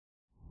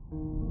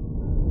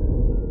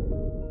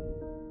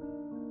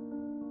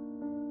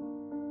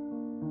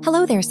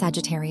Hello there,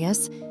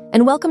 Sagittarius,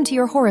 and welcome to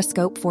your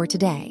horoscope for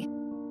today,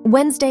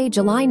 Wednesday,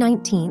 July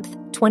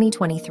 19th,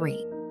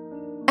 2023.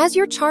 As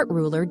your chart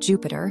ruler,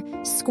 Jupiter,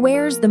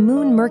 squares the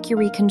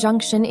Moon-Mercury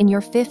conjunction in your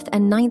 5th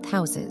and 9th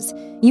houses,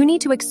 you need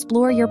to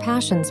explore your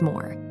passions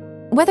more.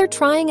 Whether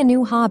trying a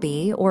new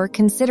hobby or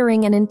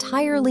considering an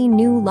entirely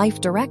new life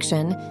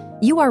direction,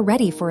 you are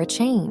ready for a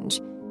change.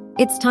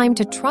 It's time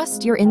to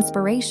trust your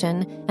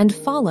inspiration and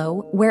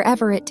follow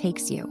wherever it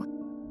takes you.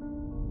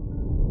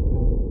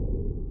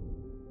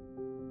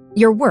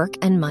 Your work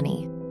and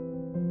money.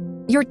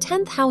 Your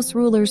 10th house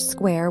ruler's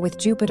square with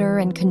Jupiter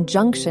and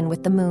conjunction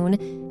with the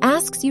moon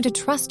asks you to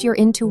trust your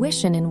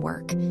intuition in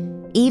work.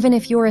 Even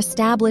if you're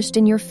established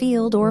in your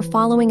field or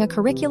following a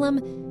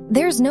curriculum,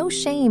 there's no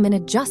shame in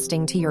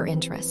adjusting to your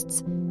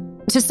interests.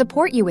 To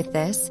support you with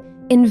this,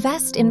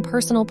 invest in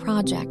personal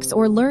projects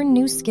or learn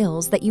new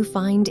skills that you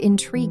find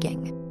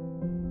intriguing.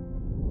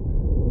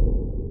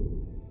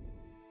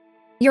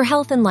 Your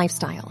health and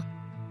lifestyle.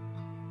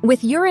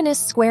 With Uranus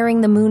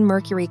squaring the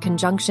Moon-Mercury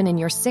conjunction in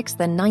your 6th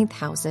and 9th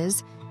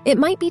houses, it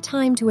might be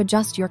time to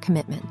adjust your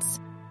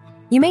commitments.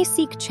 You may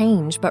seek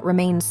change but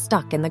remain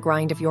stuck in the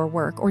grind of your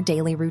work or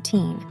daily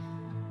routine.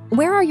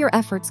 Where are your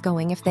efforts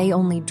going if they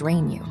only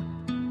drain you?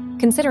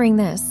 Considering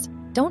this,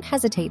 don't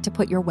hesitate to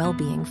put your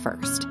well-being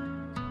first.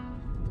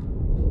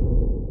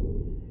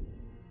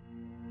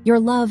 Your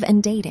love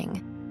and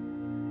dating.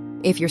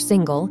 If you're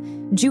single,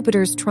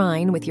 Jupiter's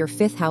trine with your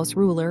 5th house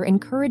ruler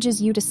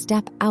encourages you to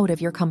step out of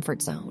your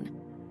comfort zone.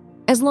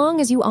 As long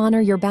as you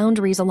honor your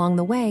boundaries along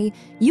the way,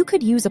 you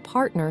could use a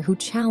partner who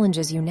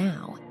challenges you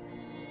now.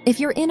 If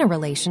you're in a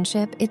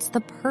relationship, it's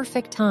the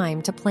perfect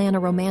time to plan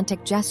a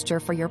romantic gesture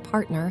for your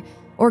partner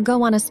or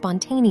go on a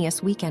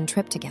spontaneous weekend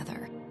trip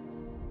together.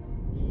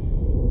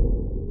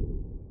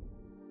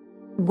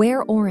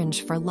 Wear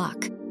orange for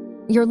luck.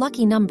 Your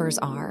lucky numbers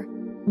are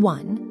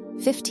 1,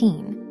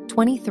 15,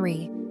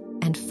 23,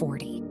 and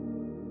 40.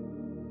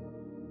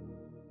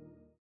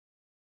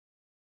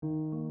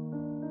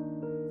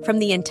 From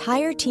the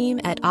entire team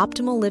at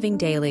Optimal Living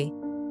Daily,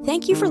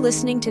 thank you for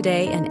listening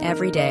today and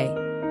every day.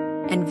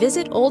 And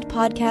visit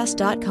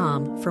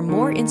oldpodcast.com for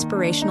more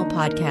inspirational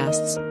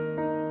podcasts.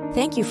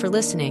 Thank you for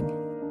listening.